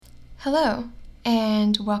Hello,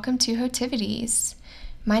 and welcome to Hotivities.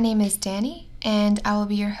 My name is Danny, and I will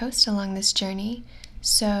be your host along this journey.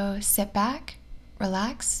 So sit back,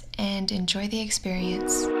 relax, and enjoy the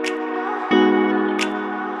experience.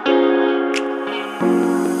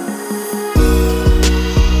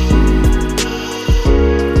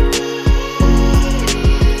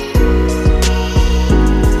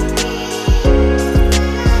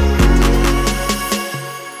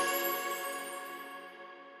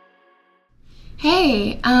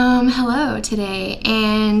 Hello today,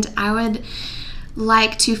 and I would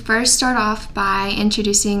like to first start off by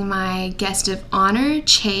introducing my guest of honor,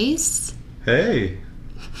 Chase. Hey!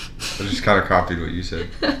 I just kind of copied what you said.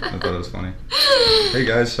 I thought it was funny. Hey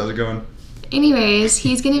guys, how's it going? Anyways,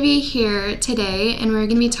 he's going to be here today, and we're going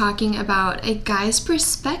to be talking about a guy's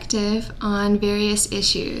perspective on various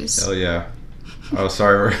issues. Hell yeah. Oh,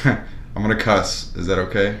 sorry, I'm going to cuss. Is that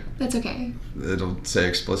okay? That's okay. It'll say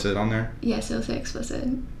explicit on there? Yes, it'll say explicit.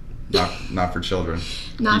 Not for children.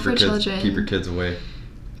 Not for children. Keep your kids away.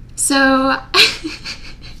 So... I'm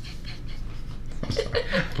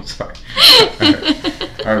sorry.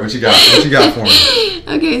 All right, what you got? What you got for me?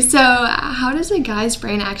 Okay, so how does a guy's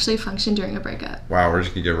brain actually function during a breakup? Wow, we're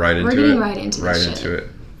just going to get right into it? We're getting right into this shit. Into it.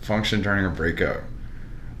 Function during a breakup.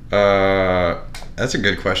 That's a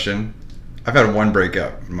good question. I've had one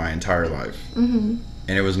breakup my entire life. Mm-hmm.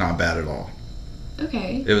 And it was not bad at all.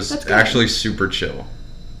 Okay. It was actually super chill.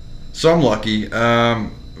 So I'm lucky.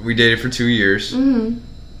 We dated for 2 years. Mm-hmm. And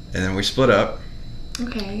then we split up.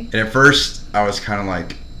 Okay. And at first, I was kind of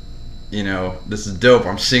like, this is dope.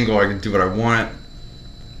 I'm single. I can do what I want.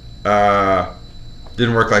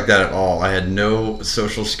 Didn't work like that at all. I had no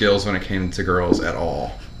social skills when it came to girls at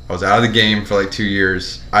all. I was out of the game for like 2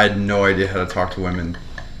 years. I had no idea how to talk to women.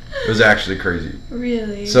 It was actually crazy.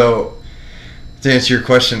 Really? So, to answer your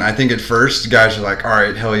question, I think at first, guys are like, all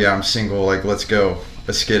right, hell yeah, I'm single. Like, let's go.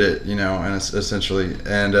 Let's get it, and it's essentially.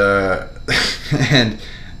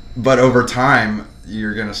 But over time,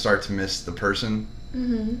 you're going to start to miss the person.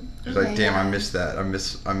 Mm-hmm. It's like, damn, I miss that. I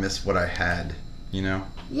miss what I had, Yeah.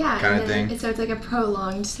 Kind of thing. So it's like a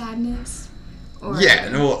prolonged sadness? Or... Yeah,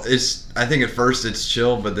 no, I think at first it's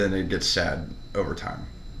chill, but then it gets sad over time.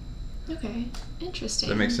 Okay, interesting.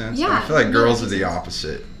 Does that make sense? Yeah. I feel like girls are the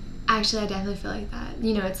opposite. Actually, I definitely feel like that.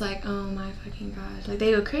 It's like, oh my fucking god. Like,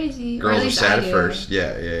 they go crazy. Girls are sad at first.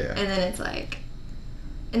 Yeah. And then it's like...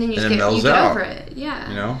 And then you just get over it.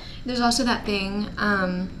 Yeah. There's also that thing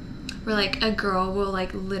where, like, a girl will,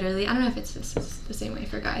 like, literally... I don't know if it's the same way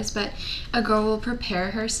for guys, but a girl will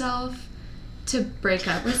prepare herself to break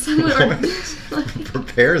up with someone.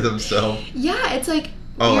 Prepare themselves? Yeah, it's like...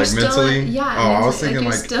 Oh, like mentally? Yeah. Oh, I was thinking,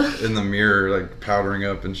 in the mirror, like, powdering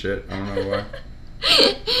up and shit. I don't know why.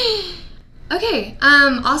 Okay.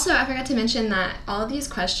 Also, I forgot to mention that all of these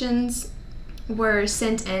questions were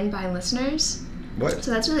sent in by listeners. What?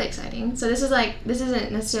 So that's really exciting. So this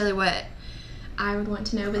isn't necessarily what I would want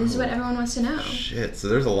to know, but this is what everyone wants to know. Shit. So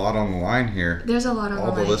there's a lot on the line here. There's a lot on the line.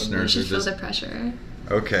 All the listeners you should feel the pressure.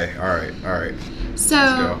 Okay. All right. So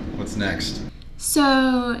let's go. What's next?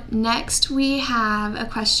 So next we have a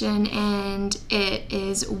question, and it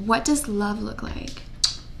is, what does love look like?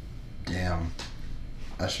 Damn.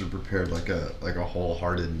 I should have prepared like a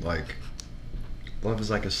wholehearted, like, love is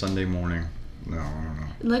like a Sunday morning. No, I don't know.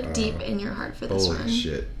 Look deep in your heart for this one. Holy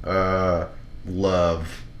shit.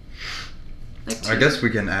 Love. I guess we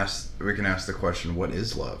can ask the question, what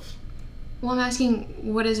is love? Well, I'm asking,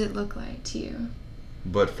 what does it look like to you?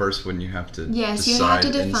 But first, when you have to decide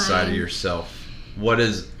inside of yourself, what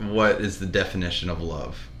is the definition of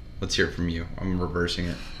love? Let's hear it from you. I'm reversing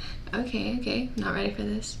it. Okay. Not ready for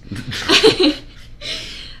this.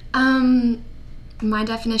 My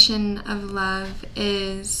definition of love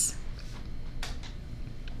is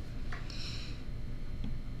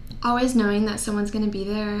always knowing that someone's going to be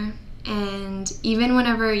there, and even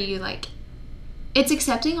whenever you, it's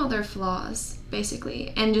accepting all their flaws,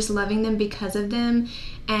 basically, and just loving them because of them,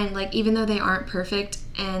 and, even though they aren't perfect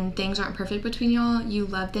and things aren't perfect between y'all, you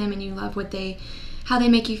love them and you love how they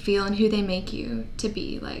make you feel and who they make you to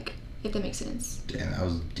be, if that makes sense. Damn, that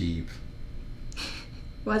was deep.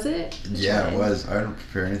 Was it? Yeah, it was. I didn't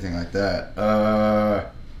prepare anything like that.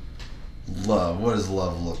 Love. What does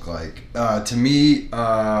love look like? To me,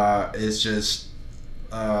 it's just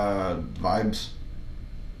vibes.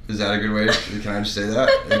 Is that a good way? Can I just say that?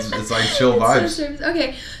 It's like chill vibes.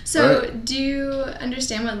 Okay, so do you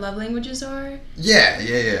understand what love languages are?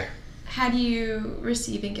 Yeah. how do you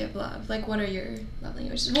receive and give love? Like, what are your love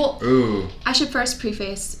languages? Well, Ooh. I should first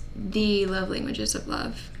preface the love languages of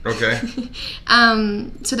love. Okay.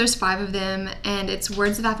 So there's 5 of them, and it's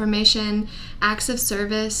words of affirmation, acts of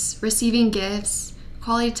service, receiving gifts,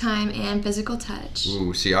 quality time, and physical touch.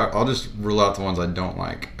 Ooh, see, I'll just rule out the ones I don't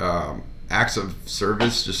like. Acts of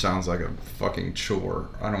service just sounds like a fucking chore.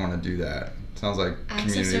 I don't want to do that. Sounds like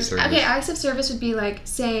community service. Okay, acts of service would be like,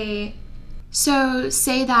 say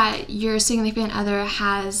that your significant other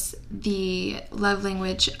has the love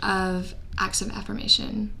language of acts of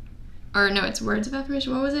affirmation. Or no, it's words of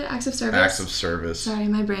affirmation. What was it? Acts of service? Acts of service. Sorry,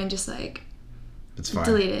 my brain just like it's fine.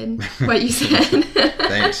 Deleted what you said.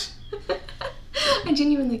 Thanks. I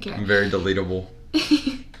genuinely care. I'm very deletable.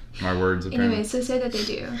 My words apparently. Anyway, so say that they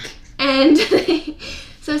do. And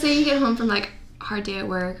so say you get home from like a hard day at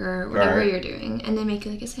work or whatever you're doing, and they make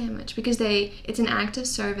you like a sandwich because it's an act of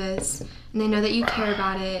service and they know that you care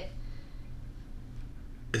about it.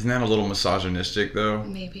 Isn't that a little misogynistic though?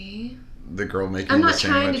 Maybe. The girl making I'm the not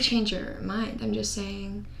sandwich. trying to change your mind. I'm just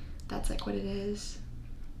saying that's like what it is.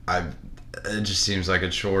 It just seems like a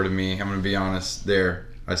chore to me. I'm gonna be honest. There,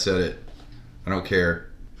 I said it. I don't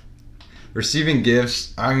care. Receiving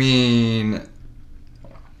gifts, I mean,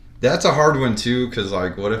 that's a hard one too, because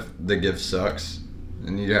like, what if the gift sucks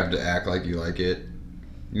and you have to act like you like it?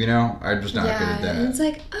 You know, I'm just not good at that. And it's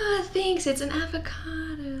like, thanks, it's an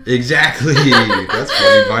avocado. Exactly. That's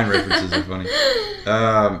funny. Vine references are funny.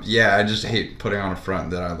 Yeah, I just hate putting on a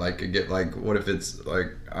front that I like a gift. Like, what if it's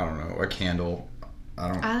like, I don't know, a candle?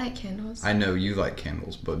 I like candles. I know you like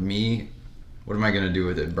candles, but me, what am I gonna do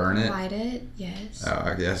with it? Burn it? Light it, yes.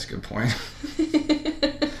 Oh, okay, that's a good point.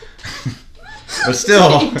 But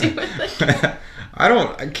still,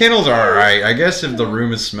 candles are alright. I guess if the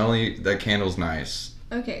room is smelly, that candle's nice.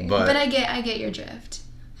 Okay, but I get your drift.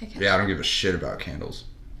 Yeah, I don't give a shit about candles.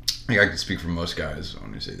 I think I can speak for most guys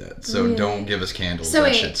when you say that. So really? Don't give us candles. So that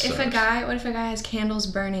wait, shit sucks. what if a guy has candles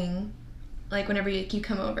burning, like whenever you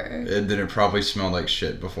come over? Then it probably smelled like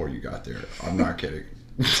shit before you got there. I'm not kidding.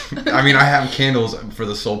 I mean, I have candles for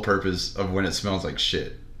the sole purpose of when it smells like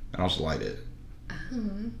shit, and I'll just light it.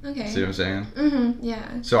 Okay. See what I'm saying? Mm-hmm.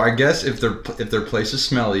 Yeah. So I guess if their place is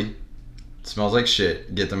smelly, smells like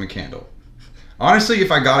shit, get them a candle. Honestly,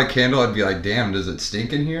 if I got a candle, I'd be like, damn, does it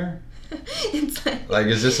stink in here? It's like,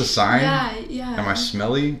 is this a sign? Yeah. Am I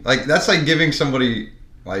smelly? Like, that's like giving somebody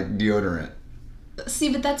like deodorant.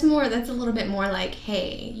 See, but that's a little bit more like,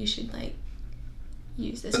 hey, you should like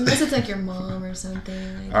use this, unless it's like your mom or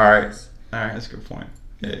something. All right, that's a good point.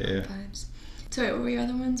 Yeah. Vibes. So wait, what were your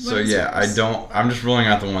other ones? I'm just ruling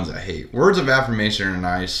out the ones I hate. Words of affirmation are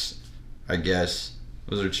nice, I guess.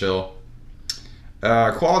 Those are chill.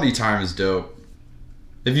 Quality time is dope.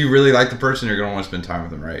 If you really like the person, you're gonna want to spend time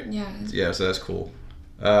with them, right? Yeah, so that's cool.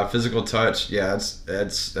 Physical touch, yeah,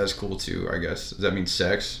 that's cool too, I guess. Does that mean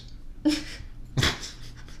sex?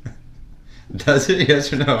 Does it?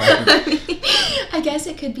 Yes or no? I guess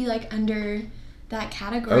it could be like under that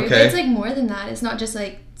category, but it's like more than that. It's not just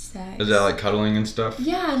like sex. Is that like cuddling and stuff?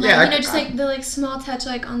 Yeah, and like, just like the like small touch,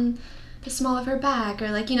 like on the small of her back,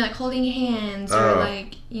 or like, like holding hands, or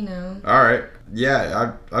like, All right,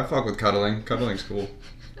 yeah, I fuck with cuddling. Cuddling's cool.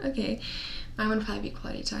 Okay, mine would probably be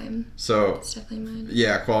quality time. So it's definitely mine.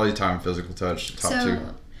 Yeah, quality time, physical touch, top 2.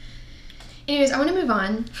 Anyways, I want to move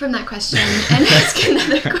on from that question and ask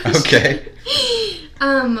another question. Okay.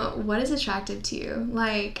 What is attractive to you?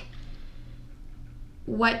 Like,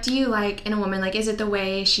 what do you like in a woman? Like, is it the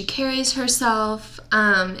way she carries herself?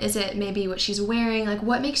 Is it maybe what she's wearing? Like,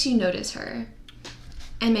 what makes you notice her?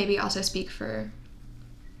 And maybe also speak for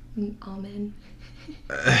all men.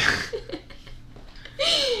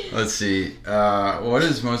 Let's see. What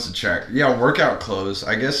is most attractive? Yeah, workout clothes.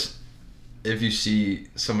 I guess if you see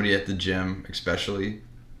somebody at the gym, especially.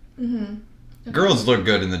 Mm-hmm. Okay. Girls look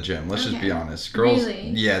good in the gym. Let's just be honest. Girls, really?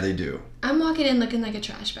 Yeah, they do. I'm walking in looking like a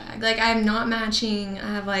trash bag. Like, I'm not matching.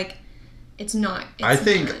 I have like, sometimes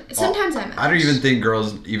I match. I don't even think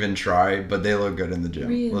girls even try, but they look good in the gym.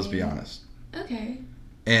 Really? Let's be honest. Okay.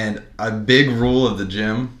 And a big rule of the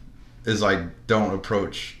gym is like, don't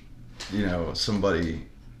approach, somebody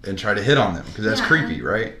and try to hit on them, because that's creepy,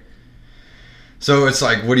 right? So it's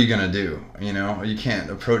like, what are you gonna do? You can't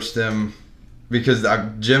approach them, because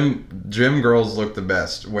gym girls look the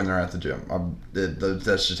best when they're at the gym.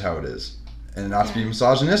 That's just how it is. And not to be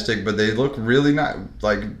misogynistic, but they look really nice.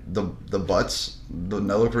 Like the butts, they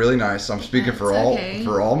look really nice. I'm speaking for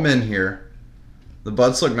all men here. The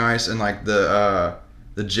butts look nice, and like the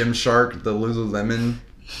Gymshark, the Lululemon.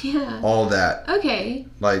 Yeah. All that. Okay.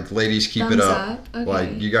 Like, ladies, keep Thumbs it up. Okay.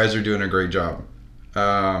 Like, you guys are doing a great job.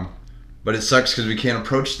 But it sucks because we can't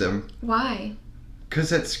approach them. Why?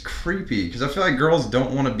 Because it's creepy. Because I feel like girls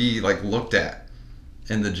don't want to be like looked at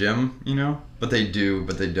in the gym, you know? But they do,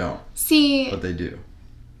 but they don't. See, But they do.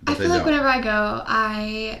 But I feel like whenever I go,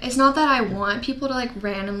 it's not that I want people to like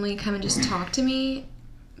randomly come and just talk to me,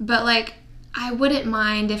 but like I wouldn't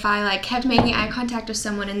mind if I like kept making eye contact with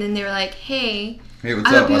someone and then they were like, hey, what's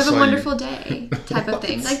I up? hope you have a saw wonderful day type of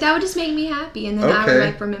thing. Like that would just make me happy, and then I would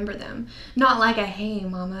like remember them. Not like a hey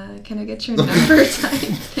mama, can I get your number type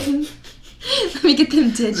thing. Let me get them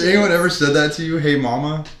digits. Has anyone ever said that to you? Hey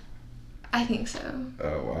mama? I think so.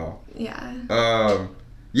 Oh wow. Yeah.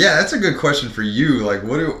 Yeah, that's a good question for you. Like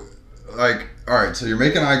alright, so you're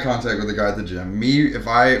making eye contact with the guy at the gym. Me, if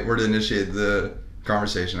I were to initiate the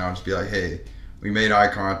conversation, I would just be like, hey, we made eye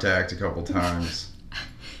contact a couple times.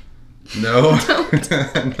 No? I don't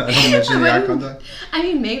mention the eye contact? I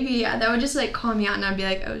mean, maybe, yeah. That would just, like, call me out and I'd be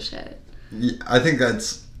like, oh, shit. Yeah, I think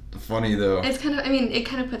that's funny, though. It's kind of, I mean, it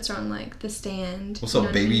kind of puts her on, like, the stand. What's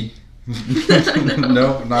up, baby?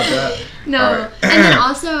 No, not that? No. Right. And then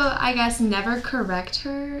also, I guess, never correct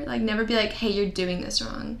her. Like, never be like, hey, you're doing this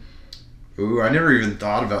wrong. Ooh, I never even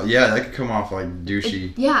thought about... Yeah, that could come off, like,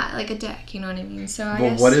 douchey. Like a dick, you know what I mean? So I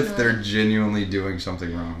guess... But what if they're genuinely doing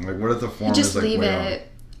something wrong? Like, what if the form just is, like, leave it.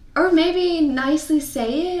 Or maybe nicely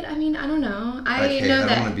say it. I mean, I don't know. I hey, know I that.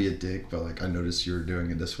 don't want to be a dick, but like I noticed you were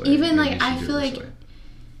doing it this way. Even Maybe like I feel like way.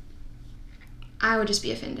 I would just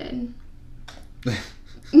be offended.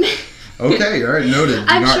 Okay, all right, noted.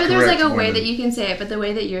 I'm sure there's like a way that you can say it, but the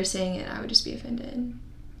way that you're saying it, I would just be offended.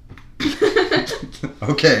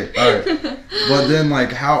 Okay, all right. But then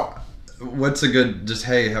like what's a good, just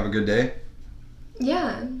hey, have a good day?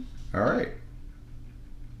 Yeah. All right.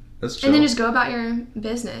 That's chill. And then just go about your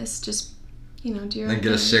business. Just, you know, do your own Then get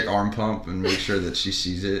thing. a sick arm pump and make sure that she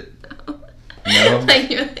sees it. No?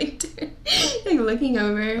 Like you're like looking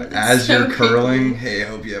over. As so you're curling, creepy. hey, I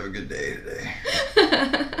hope you have a good day today.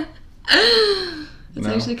 It's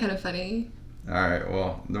actually kind of funny. All right,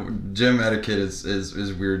 well, the gym etiquette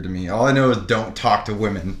is weird to me. All I know is don't talk to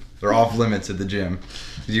women. They're off limits at the gym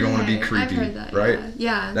because you don't want to be creepy, I've heard that, right?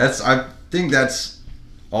 Yeah. I think that's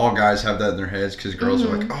all guys have that in their heads because girls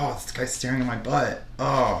are like, oh, this guy's staring at my butt.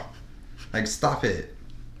 Oh, like stop it.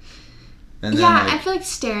 And then, I feel like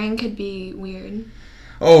staring could be weird.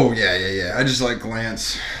 Oh yeah. I just like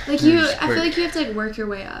glance. Like I feel like you have to like work your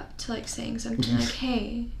way up to like saying something like,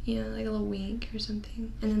 hey, you know, like a little wink or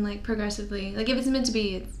something, and then like progressively, like if it's meant to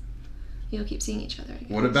be, you'll keep seeing each other.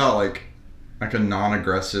 What about like a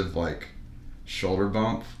non-aggressive like shoulder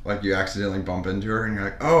bump? Like you accidentally bump into her and you're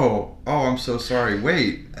like, oh, I'm so sorry.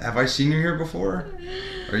 Wait, have I seen you here before?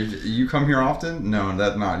 Or you come here often? No,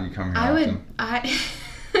 that's not. You come here often.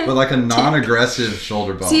 But like a non-aggressive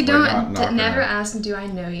shoulder bump. See, like never ask, do I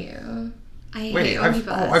know you? Wait,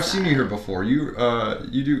 I've seen you here before.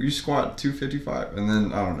 You squat 255, and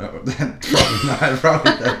then I don't know.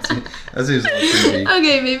 Probably that seems a little creepy.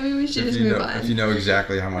 Okay, maybe we should just move on. If you know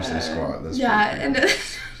exactly how much they squat, that's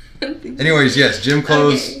Anyways, yes, gym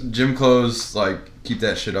clothes. Okay. Gym clothes, like keep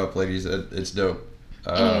that shit up, ladies. It's dope.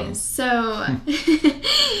 Anyways, so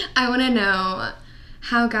I want to know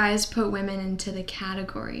how guys put women into the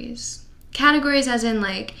categories. Categories as in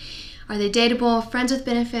like, are they dateable, friends with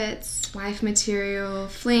benefits, wife material,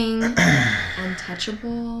 fling,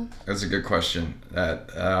 untouchable? That's a good question. That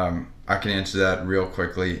I can answer that real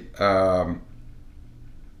quickly.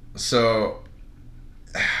 So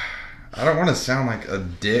I don't want to sound like a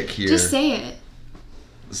dick here. Just say it.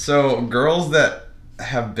 So girls that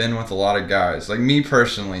have been with a lot of guys, like me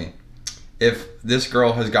personally, if this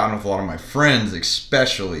girl has gotten with a lot of my friends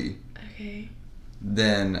especially, okay,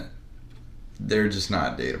 then they're just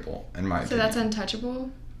not dateable in my opinion. So that's untouchable?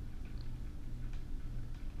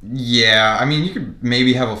 Yeah, I mean you could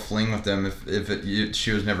maybe have a fling with them if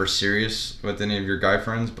she was never serious with any of your guy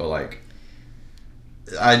friends, but like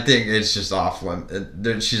I think it's just off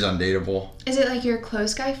limit. She's undateable. Is it like your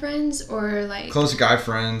close guy friends or like... Close guy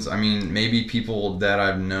friends, I mean, maybe people that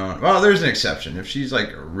I've known. Well, there's an exception. If she's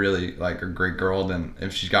like really like a great girl, then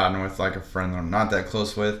if she's gotten with like a friend that I'm not that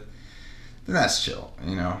close with, then that's chill.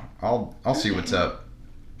 You know, I'll see what's up.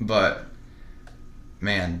 But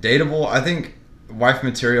man, dateable, I think wife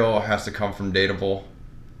material has to come from dateable.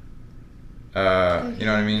 You know what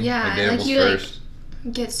I mean? Yeah, like you first.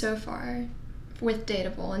 Like get so far with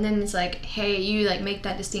dateable, and then it's like, hey, you like make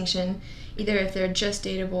that distinction either if they're just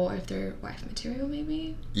dateable or if they're wife material,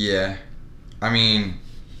 maybe. Yeah, I mean,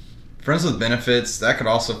 friends with benefits, that could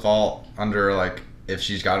also fall under like if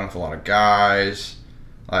she's gotten with a lot of guys.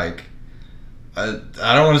 Like I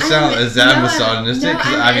don't want to sound as that misogynistic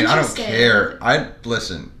because I mean I don't care.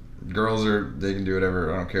 Listen, girls they can do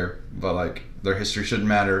whatever, I don't care. But, like, their history shouldn't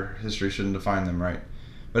matter. History shouldn't define them, right?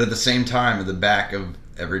 But at the same time, at the back of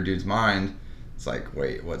every dude's mind, it's like,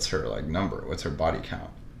 wait, what's her, like, number? What's her body count?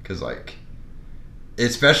 Because, like,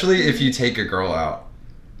 especially if you take a girl out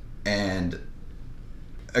and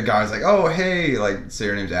a guy's like, oh, hey, like, say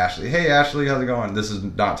her name's Ashley. Hey, Ashley, how's it going? This is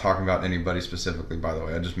not talking about anybody specifically, by the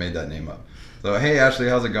way. I just made that name up. So, hey, Ashley,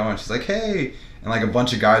 how's it going? She's like, hey. And, like, a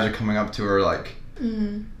bunch of guys are coming up to her, like,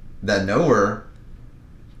 that know her.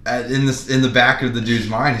 In the back of the dude's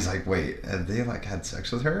mind, he's like, wait, have they, like, had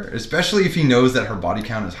sex with her? Especially if he knows that her body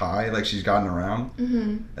count is high, like, she's gotten around.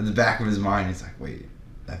 At the back of his mind, he's like, wait,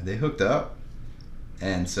 have they hooked up?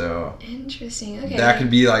 And so... Interesting, okay. That could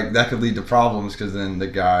be, like, that could lead to problems, because then the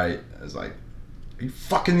guy is like, are you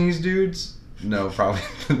fucking these dudes? No, probably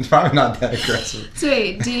not that aggressive. So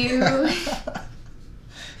wait, do you...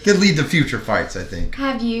 Could lead to future fights, I think.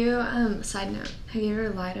 Have you, side note, have you ever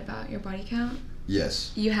lied about your body count?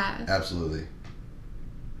 Yes. You have? Absolutely.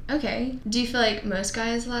 Okay. Do you feel like most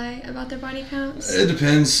guys lie about their body counts? It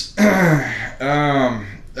depends. I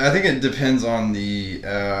think it depends on the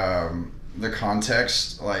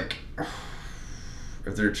context. Like,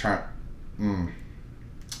 if they're trying...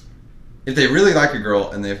 If they really like a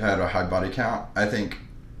girl and they've had a high body count, I think...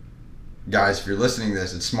 Guys, if you're listening to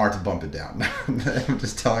this, it's smart to bump it down. I'm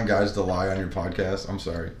just telling guys to lie on your podcast. I'm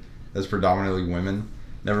sorry. That's predominantly women.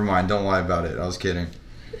 Never mind. Don't lie about it. I was kidding.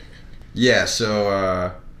 Yeah,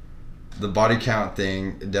 so the body count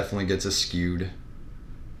thing definitely gets us skewed.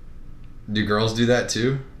 Do girls do that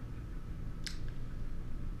too?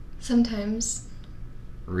 Sometimes.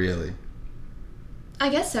 Really? I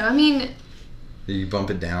guess so. I mean... Do you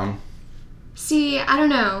bump it down? See, I don't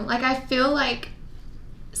know. Like, I feel like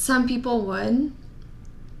some people would.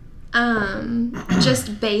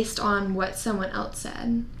 Just based on what someone else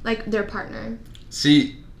said. Like, their partner.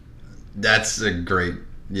 See, that's a great...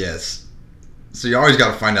 Yes. So you always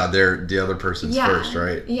got to find out the other person's first,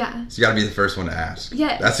 right? Yeah. So you got to be the first one to ask.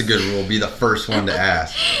 Yes. That's a good rule. Be the first one to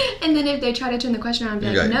ask. And then if they try to turn the question around, be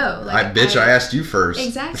like, no. Like, I asked you first.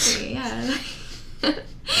 Exactly, yeah.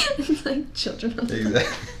 It's like children on the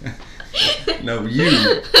Exactly. No,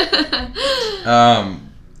 you.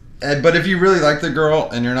 But if you really like the girl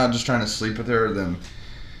and you're not just trying to sleep with her, then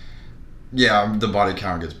yeah, the body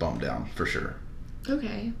count gets bumped down for sure.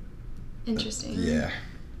 Okay. Interesting. Yeah.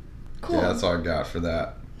 Cool. Yeah, that's all I got for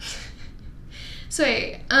that. So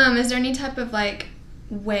wait, is there any type of like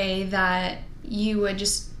way that you would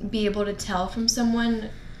just be able to tell from someone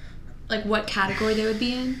like what category they would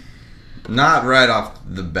be in? Not right off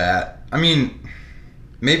the bat. I mean,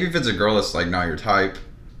 maybe if it's a girl that's like not your type,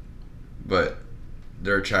 but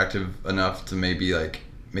they're attractive enough to maybe like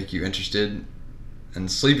make you interested in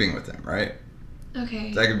sleeping with them, right?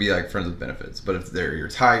 Okay. That could be like friends with benefits. But if they're your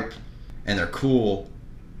type and they're cool,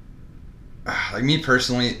 like me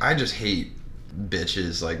personally, I just hate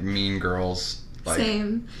bitches, like mean girls. Like,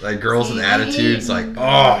 Same. Like girls Same. with attitudes, like,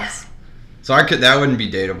 oh. So that wouldn't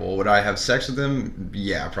be dateable. Would I have sex with them?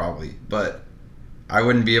 Yeah, probably. But I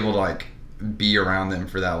wouldn't be able to like be around them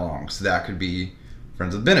for that long. So that could be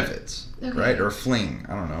friends with benefits, right? Or a fling.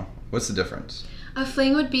 I don't know. What's the difference? A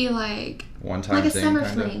fling would be like one-time like a thing, summer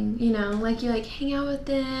kinda? fling, you know, like you like hang out with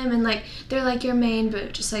them and like they're like your main,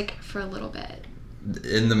 but just like for a little bit.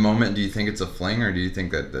 In the moment, do you think it's a fling, or do you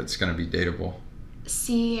think that that's going to be dateable?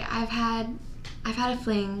 See, I've had a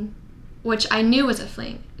fling, which I knew was a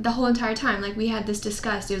fling the whole entire time. Like we had this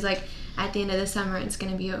discussed. It was like at the end of the summer, it's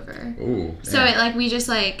going to be over. Ooh. So it like we just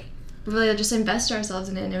like really just invested ourselves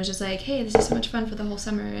in it, and it was just like, hey, this is so much fun for the whole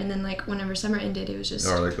summer. And then like whenever summer ended, it was just.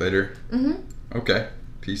 Or like later. Okay.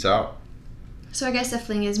 Peace out. So I guess a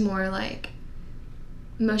fling is more like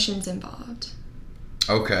emotions involved.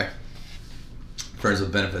 Okay. Friends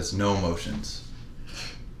with benefits, no emotions.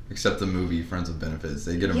 Except the movie Friends with Benefits.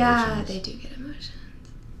 They get emotions. Yeah, they do get emotions.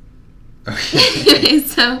 Okay.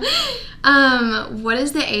 So, what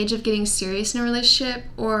is the age of getting serious in a relationship,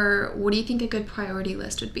 or what do you think a good priority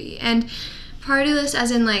list would be? And priority list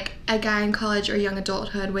as in like a guy in college or young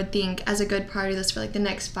adulthood would think as a good priority list for like the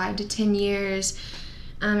next 5 to 10 years.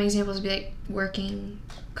 Examples would be like working,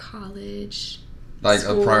 college, like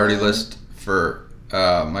school. A priority list for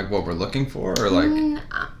like what we're looking for, or like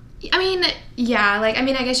I mean, yeah, like I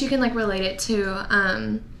mean, I guess you can like relate it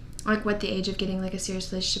to like what the age of getting like a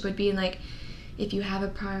serious relationship would be, and like if you have a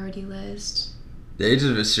priority list. The age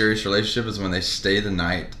of a serious relationship is when they stay the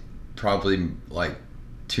night, probably like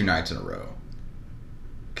 2 nights in a row.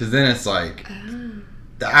 Because then it's like,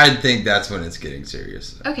 I think that's when it's getting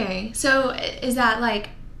serious. Okay, so is that like,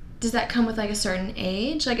 does that come with like a certain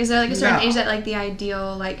age? Like, is there like a certain age that like the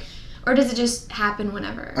ideal like Or does it just happen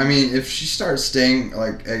whenever? I mean, if she starts staying,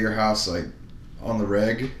 like, at your house, like, on the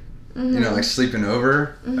reg, you know, like, sleeping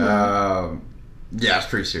over, yeah, it's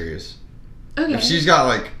pretty serious. Okay. If she's got,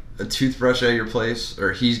 like, a toothbrush at your place,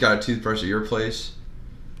 or he's got a toothbrush at your place,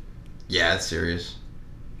 yeah, it's serious.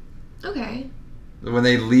 Okay. When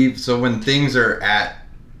they leave, so when things of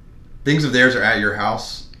theirs are at your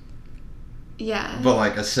house, yeah, but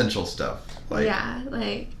like essential stuff, like yeah, like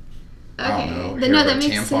okay, I don't know, no, that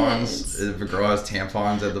makes tampons. sense. If a girl has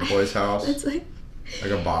tampons at the boy's house, It's like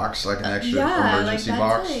a box, like an extra yeah, emergency like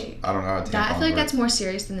box. like, I don't know how tampons that. I feel like work. that's more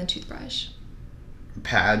serious than the toothbrush.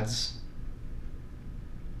 Pads.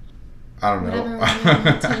 I don't Whatever know.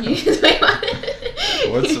 one to use. Wait,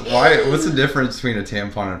 what? What's the difference between a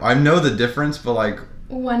tampon and... I know the difference, but like...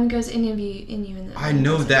 One goes in you and the I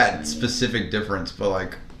know that specific difference, but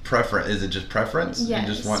like preference, is it just preference? Yes,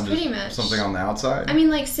 you just want pretty much. something on the outside? I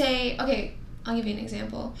mean, like, say, okay, I'll give you an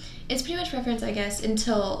example. It's pretty much preference, I guess,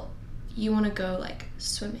 until you want to go, like,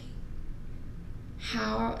 swimming.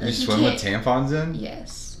 How... You swim with tampons in?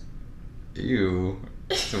 Yes. Ew.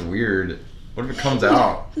 It's weird. What if it comes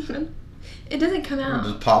out? It doesn't come out. It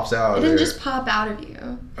just pops out. It doesn't just pop out of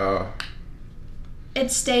you.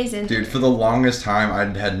 It stays in Dude, there. for the longest time,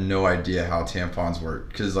 I had no idea how tampons work.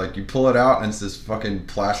 Because, like, you pull it out and it's this fucking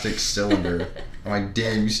plastic cylinder. I'm like,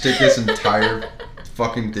 damn, you stick this entire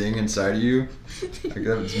fucking thing inside of you? Like,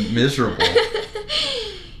 that's miserable.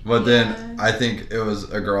 But then, I think it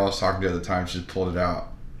was a girl I was talking to at the time, she just pulled it out.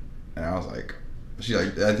 And I was like,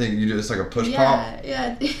 I think you do, it's like a push pop.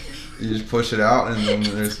 Yeah. You just push it out and then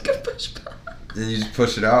there's... It's like a push pop. Then you just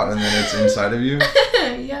push it out and then it's inside of you?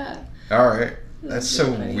 Yeah. Alright. That's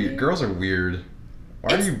so funny. weird. Girls are weird.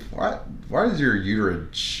 Why does your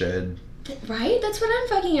uterus shed? Right? That's what I'm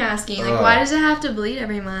fucking asking. Like, why does it have to bleed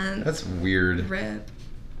every month? That's weird. Rip.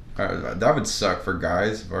 That would suck for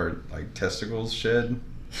guys if our like testicles shed.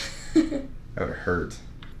 That would hurt.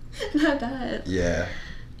 Not bad. Yeah.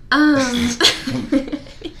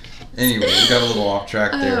 Anyway, we got a little off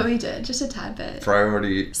track there. Oh, we did. Just a tad bit.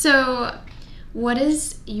 Priority. So, what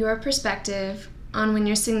is your perspective on when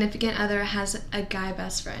your significant other has a guy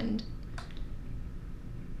best friend?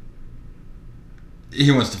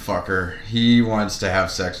 He wants to fuck her. He wants to have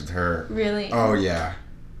sex with her. Really? Oh, yeah.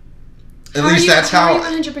 At least that's how... How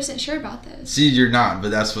are you 100% sure about this? See, you're not,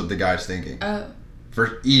 but that's what the guy's thinking. Oh.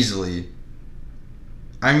 For easily.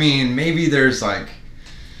 I mean, maybe there's like...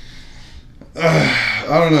 I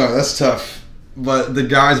don't know. That's tough. But the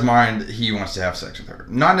guy's mind, he wants to have sex with her.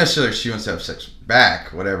 Not necessarily she wants to have sex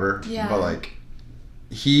back, whatever. Yeah. But like,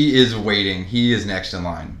 he is waiting. He is next in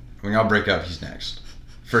line. When y'all break up, he's next.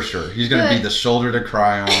 For sure. He's going to be the shoulder to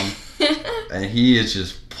cry on. And he is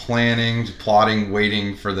just plotting,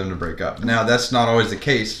 waiting for them to break up. Now, that's not always the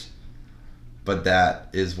case. But that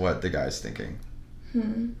is what the guy's thinking.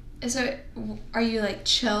 So, are you like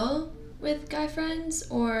chill with guy friends?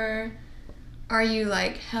 Or are you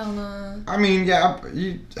like, hell no? I mean, yeah.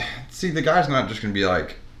 See, the guy's not just going to be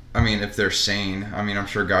like, I mean, if they're sane. I mean, I'm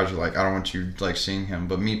sure guys are like, I don't want you like seeing him.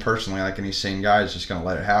 But me personally, like any sane guy is just going to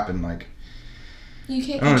let it happen. Like, you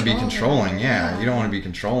can't. I don't want to be controlling. Yeah, you don't want to be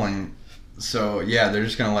controlling. So yeah, they're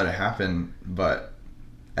just going to let it happen. But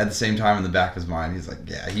at the same time, in the back of his mind, he's like,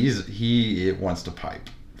 yeah, he wants to pipe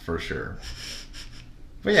for sure.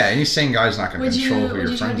 But yeah, any sane guy's not going to control who your friends are.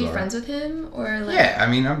 Would you try to be friends with him, or like? Yeah, I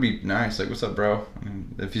mean, I'd be nice. Like, what's up, bro? I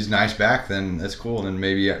mean, if he's nice back, then that's cool. Then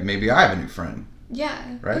maybe I have a new friend.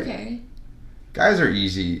 Yeah. Right? Okay. Guys are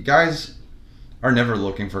easy. Guys are never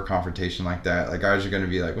looking for confrontation like that. Like, guys are going to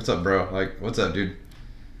be like, what's up, bro? Like, what's up, dude?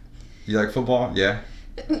 You like football? Yeah.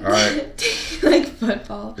 All right. Like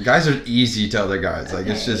football. The guys are easy to other guys. Like,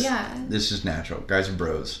 Okay, it's just natural. Guys are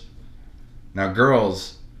bros. Now,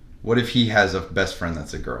 girls, what if he has a best friend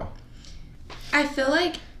that's a girl? I feel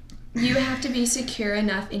like you have to be secure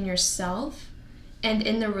enough in yourself and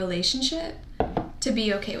in the relationship to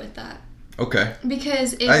be okay with that. Okay.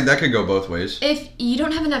 Because that could go both ways. If you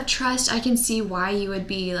don't have enough trust, I can see why you would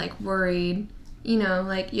be like worried. You know,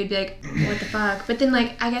 like you'd be like, what the fuck? But then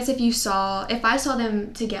like, I guess if I saw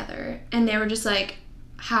them together and they were just like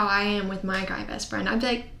how I am with my guy best friend, I'd be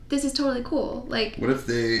like, this is totally cool. Like, what if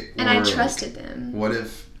they and I trusted them. What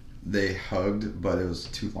if they hugged, but it was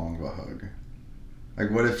too long of a hug? Like,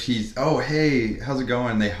 what if he's, oh, hey, how's it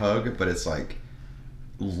going? They hug, but it's like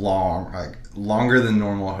long, like longer than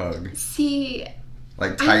normal hug. See,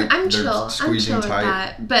 like tight. I'm chill. Squeezing I'm chill tight. with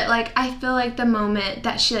that. But like, I feel like the moment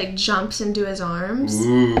that she like jumps into his arms,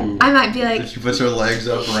 Ooh. I might be like, if she puts her legs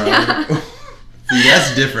up around. Yeah. See,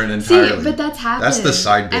 that's different entirely. See, but that's happened. That's the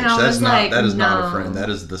side bitch. And I was like, that is not a no. friend. That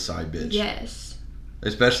is the side bitch. Yes.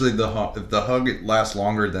 Especially if the hug lasts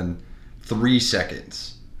longer than 3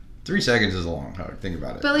 seconds. 3 seconds is a long time. Think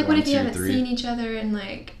about it. But like, 1, what if you 2, haven't 3. seen each other in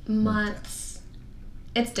like months?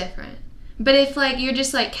 It's different. But if like you're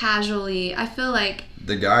just like casually, I feel like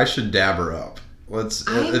the guy should dab her up. Let's.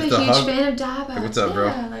 I'm a huge fan of dab ups. What's up, bro?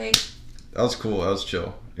 Yeah, like. That was cool. That was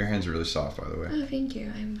chill. Your hands are really soft, by the way. Oh, thank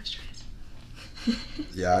you. I'm moisturized.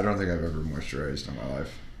 Yeah, I don't think I've ever moisturized in my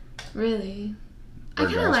life. Really? Or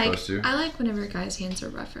I kind of like. supposed to. I like whenever guys' hands are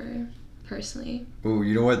rougher. Personally. Ooh,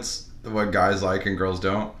 you know what guys like and girls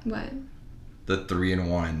don't? What? The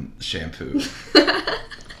 3-in-1 shampoo.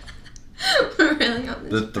 We're really on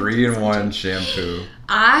this. The 3-in-1 shampoo.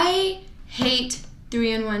 I hate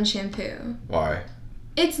 3-in-1 shampoo. Why?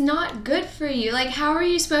 It's not good for you. Like, how are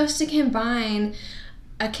you supposed to combine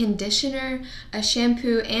a conditioner, a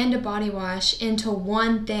shampoo, and a body wash into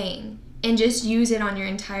one thing and just use it on your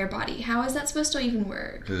entire body? How is that supposed to even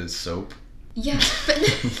work? Because it's soap. Yeah,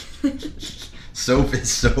 but Soap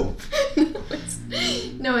is soap.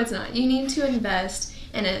 No, it's not. You need to invest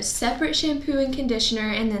in a separate shampoo and conditioner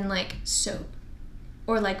and then like soap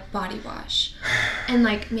or like body wash and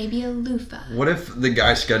like maybe a loofah. What if the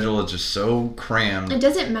guy's schedule is just so crammed? It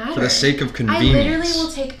doesn't matter. For the sake of convenience. I literally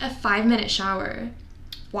will take a 5-minute shower.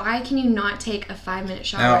 Why can you not take a 5-minute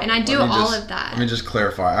shower? Now, and I do all of that. Let me just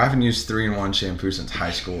clarify. I haven't used 3-in-1 shampoo since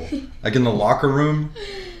high school. Like in the locker room.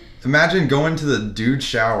 Imagine going to the dude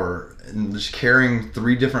shower and just carrying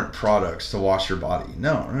 3 different products to wash your body.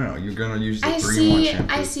 No. You're going to use the 3-in-1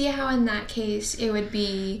 shampoo. I see how in that case it would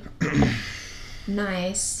be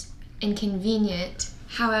nice and convenient.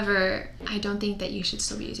 However, I don't think that you should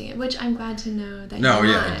still be using it, which I'm glad to know that you're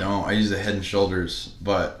not. I don't. I use the Head and Shoulders,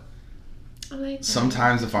 but I like that.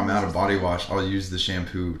 Sometimes if I'm out of body wash, I'll use the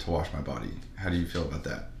shampoo to wash my body. How do you feel about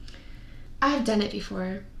that? I've done it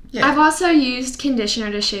before. Yeah. I've also used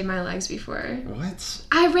conditioner to shave my legs before. What?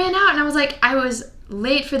 I ran out and I was like, I was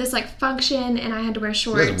late for this like function and I had to wear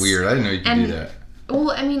shorts. That's weird. I didn't know you could do that.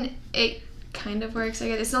 Well, I mean, it kind of works. I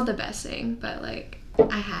guess it's not the best thing, but like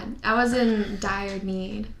I was in dire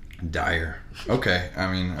need. Dire. Okay.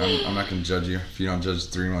 I mean, I'm not gonna judge you if you don't judge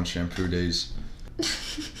 3-in-1 shampoo days.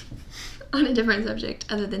 On a different subject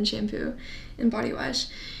other than shampoo and body wash,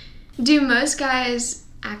 do most guys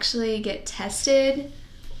actually get tested?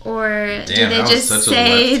 Or do they just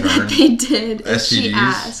say that they did if she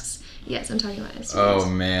asks? Yes, I'm talking about STDs. Oh,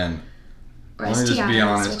 man. Or Let me just be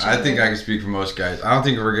honest. whichever. I think I can speak for most guys. I don't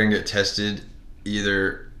think we're going to get tested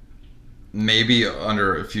either, maybe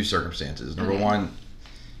under a few circumstances. Number one,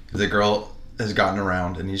 if the girl has gotten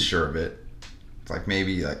around and he's sure of it. It's like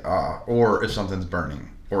maybe like, or if something's burning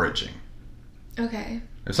or itching. Okay.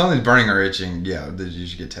 If something's burning or itching, yeah, you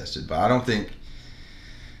should get tested. But I don't think...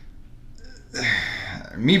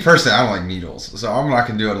 Me personally, I don't like needles, so I'm not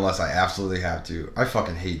gonna do it unless I absolutely have to. I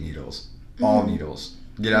fucking hate needles. All needles.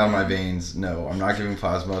 Get out of my veins. No, I'm not giving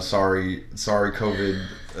plasma. Sorry,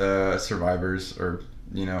 COVID survivors or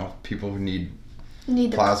people who need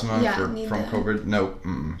plasma from COVID. No,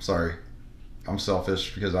 sorry. I'm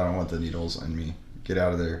selfish because I don't want the needles in me. Get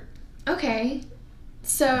out of there. Okay,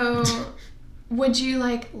 so would you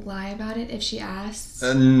like lie about it if she asks?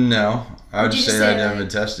 No, I would just say I haven't like, been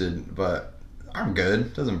tested, but. I'm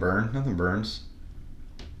good. Doesn't burn. Nothing burns.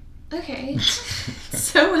 Okay.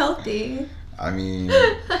 So healthy. I mean,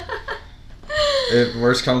 if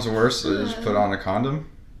worst comes to worst, I just put on a condom.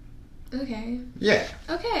 Okay. Yeah.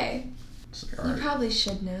 Okay. Like, you probably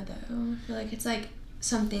should know, though. I feel like it's like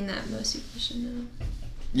something that most people should know.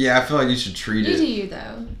 Yeah, I feel like you should treat it. You do you,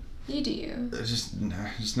 though. You do you. There's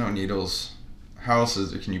just no needles. How else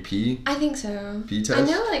is it? Can you pee? I think so. Pee test? I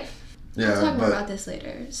know, like... Yeah, we'll talk more about this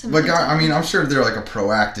later. But I mean, I'm sure they're like a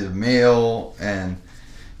proactive male, and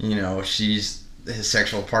his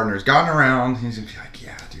sexual partner's gotten around. He's gonna be like,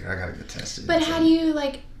 yeah, dude, I gotta get tested. But how do you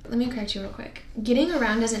like? Let me correct you real quick. Getting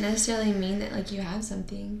around doesn't necessarily mean that like you have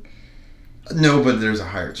something. No, but there's a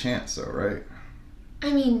higher chance, though, right?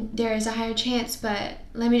 I mean, there is a higher chance, but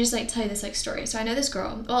let me just like tell you this like story. So I know this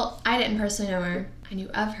girl. Well, I didn't personally know her. I knew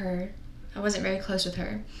of her. I wasn't very close with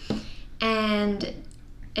her, and.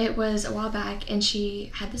 It was a while back, and she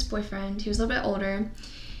had this boyfriend. He was a little bit older,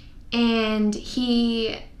 and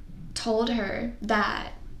he told her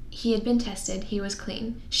that he had been tested. He was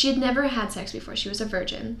clean. She had never had sex before. She was a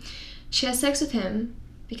virgin. She has sex with him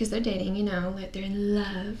because they're dating, like they're in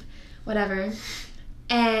love, whatever.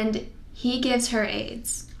 And he gives her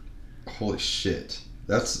AIDS. Holy shit.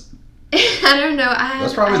 That's... I don't know.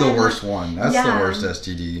 That's probably the worst one. That's the worst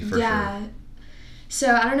STD, for sure.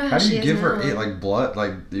 So, I don't know how she is. How do you give her AIDS? Like blood?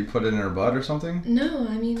 Like, you put it in her butt or something? No,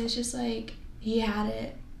 I mean, it's just like, he had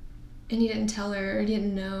it, and he didn't tell her, or he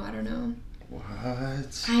didn't know, I don't know.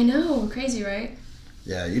 What? I know, crazy, right?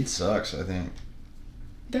 Yeah, eat sucks, I think.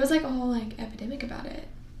 There was like a whole like epidemic about it.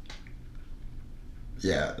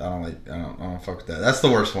 Yeah, I don't fuck with that. That's the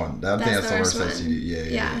worst one. I think that's the worst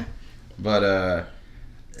STD. Yeah. But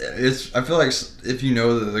I feel like if you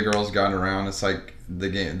know that the girl's gotten around, it's like the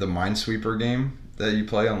Minesweeper game that you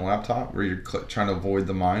play on the laptop where you're trying to avoid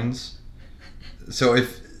the mines. So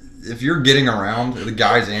if you're getting around, the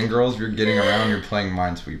guys and girls, if you're getting around, you're playing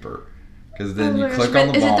Minesweeper. Because then you click on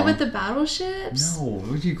the bomb. Is it with the battleships? No,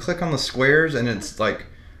 you click on the squares and it's like,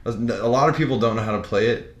 a lot of people don't know how to play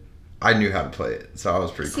it. I knew how to play it, so I was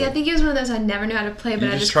pretty cool. See, I think it was one of those I never knew how to play,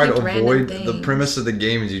 but I just try to avoid the premise of the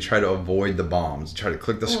game is you try to avoid the bombs. You try to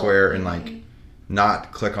click the square and like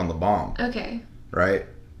not click on the bomb. Okay. Right?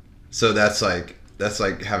 So that's like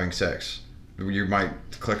having sex. You might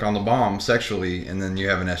click on the bomb sexually and then you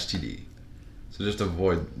have an STD. So just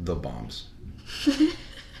avoid the bombs.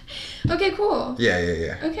 Okay, cool.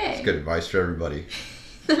 Yeah. Okay. It's good advice for everybody.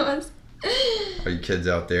 That was. All you kids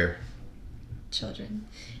out there. Children.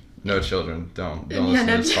 No children. Don't listen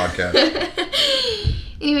to this podcast.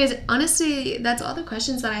 Anyways, honestly, that's all the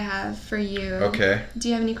questions that I have for you. Okay. Do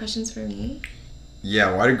you have any questions for me?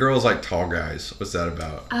 Yeah, why do girls like tall guys? What's that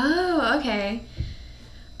about? Oh, okay.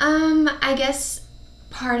 I guess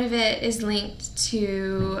part of it is linked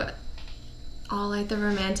to all like the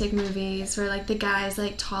romantic movies where like the guy's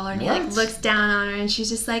like taller and he like looks down on her and she's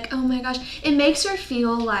just like, oh my gosh. It makes her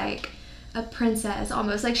feel like a princess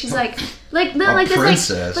almost. Like she's like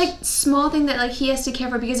this like small thing that like he has to care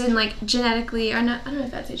for because in like genetically, or not, I don't know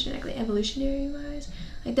if that's genetically, evolutionary wise,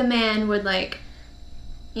 like the man would like,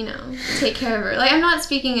 you know, take care of her. Like I'm not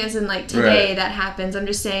speaking as in like today that happens. I'm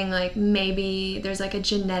just saying like maybe there's like a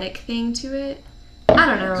genetic thing to it. I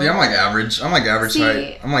don't know. See, I'm like average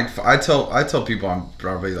height. I'm like, I tell people I'm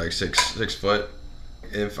probably like 6 foot.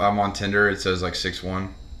 If I'm on Tinder, it says like 6'1".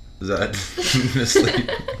 Is that misleading?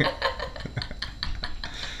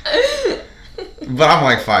 But I'm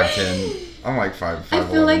like 5'10". I'm like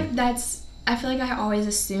 5'11". I feel like I always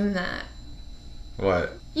assume that.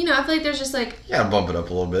 What? You know, I feel like there's just like. Yeah, bump it up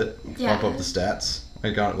a little bit. Yeah. Bump up the stats.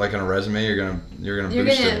 Like on a resume, you're gonna boost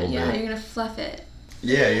it a little bit. Yeah, you're gonna fluff it.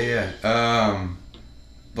 Yeah.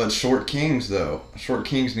 But short kings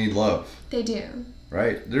need love. They do.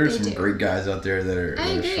 Right? There's some great guys out there that are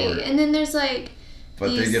short. And then there's like.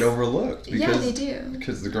 But they get overlooked. Because, they do.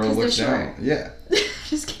 Because the girl looks down. Yeah.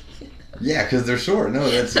 Just kidding. Yeah, because they're short. No,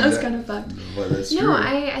 that was kind of fucked. But that's true. No,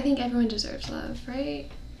 I think everyone deserves love, right?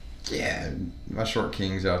 Yeah, my short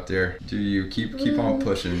kings out there. Do you keep on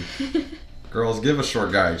pushing? Girls, give a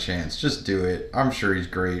short guy a chance. Just do it. I'm sure he's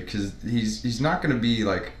great because he's not gonna be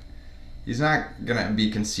like, he's not gonna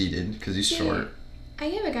be conceited because he's short. I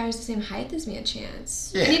gave a guy who's the same height as me a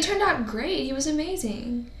chance. Yeah. And he turned out great. He was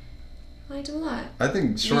amazing. I liked him a lot. I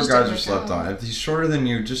think short guys are slept on. If he's shorter than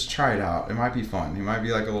you, just try it out. It might be fun. He might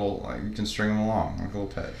be like a little, like you can string him along, like a little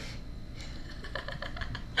pet.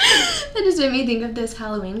 That just made me think of this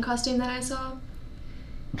Halloween costume that I saw.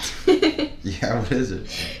 Yeah, what is it?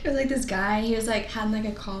 It was like this guy, he was like, had like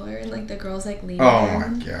a collar and like the girls like leading him. Oh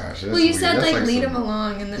my gosh. Well, you said like lead him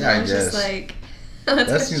along and then I was just like...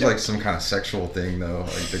 that seems like some kind of sexual thing though.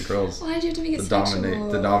 Like the girls... Why did you have to make it sexual?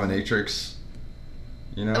 The dominatrix.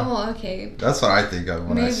 You know? Oh, okay. That's what I think of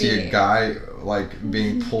when I see a guy like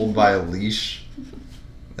being pulled by a leash.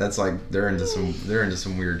 That's like they're into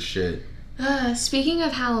some weird shit. Speaking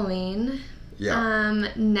of Halloween,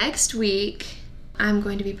 next week I'm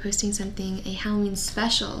going to be posting a Halloween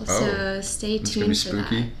special. So stay tuned for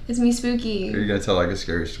that. It's gonna be spooky. Are you gonna tell like a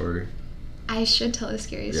scary story? I should tell a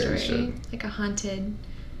scary story. You should. Like a haunted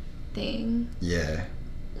thing. Yeah.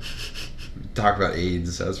 Talk about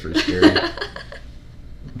AIDS. That's pretty scary.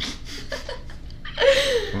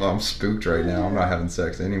 Well, I'm spooked right now. I'm not having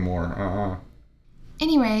sex anymore.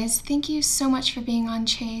 Anyways, thank you so much for being on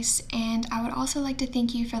Chase, and I would also like to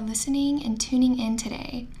thank you for listening and tuning in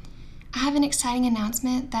today. I have an exciting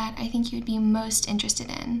announcement that I think you would be most interested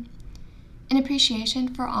in. In appreciation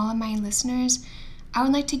for all of my listeners, I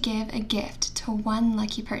would like to give a gift to one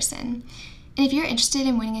lucky person. And if you're interested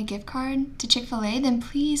in winning a gift card to Chick-fil-A, then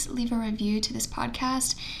please leave a review to this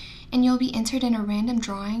podcast and you'll be entered in a random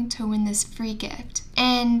drawing to win this free gift.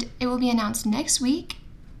 And it will be announced next week,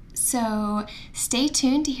 so stay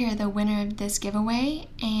tuned to hear the winner of this giveaway,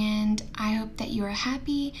 and I hope that you are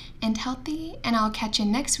happy and healthy, and I'll catch you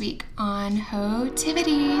next week on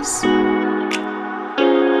Hotivities.